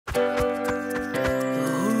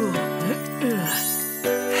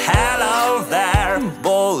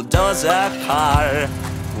car.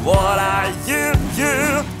 What are you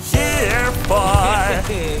here for?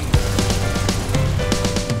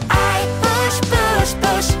 I push, push,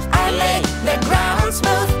 push, I make the ground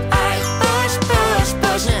smooth. I push, push,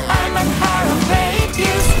 push, I'm a car of great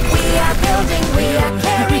use. We are building, we are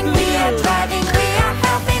carrying, we are driving, we are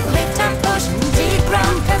helping lift and push deep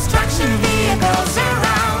ground construction vehicles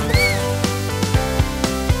around.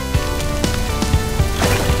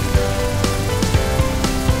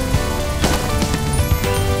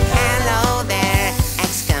 Hello there,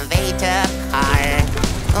 excavator car.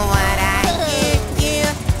 What are you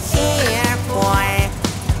here for?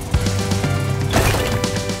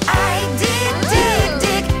 I dig, dig,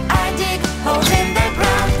 dig, I dig holes in the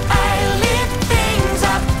ground. I lift things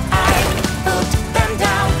up, I put them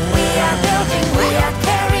down. We are building, we are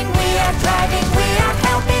carrying, we are driving, we are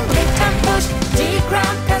helping lift and push deep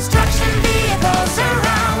ground construction vehicles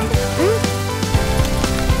around.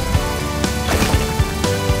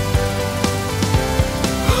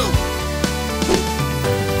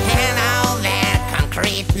 Hello there,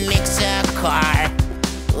 concrete mixer car.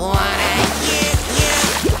 What are you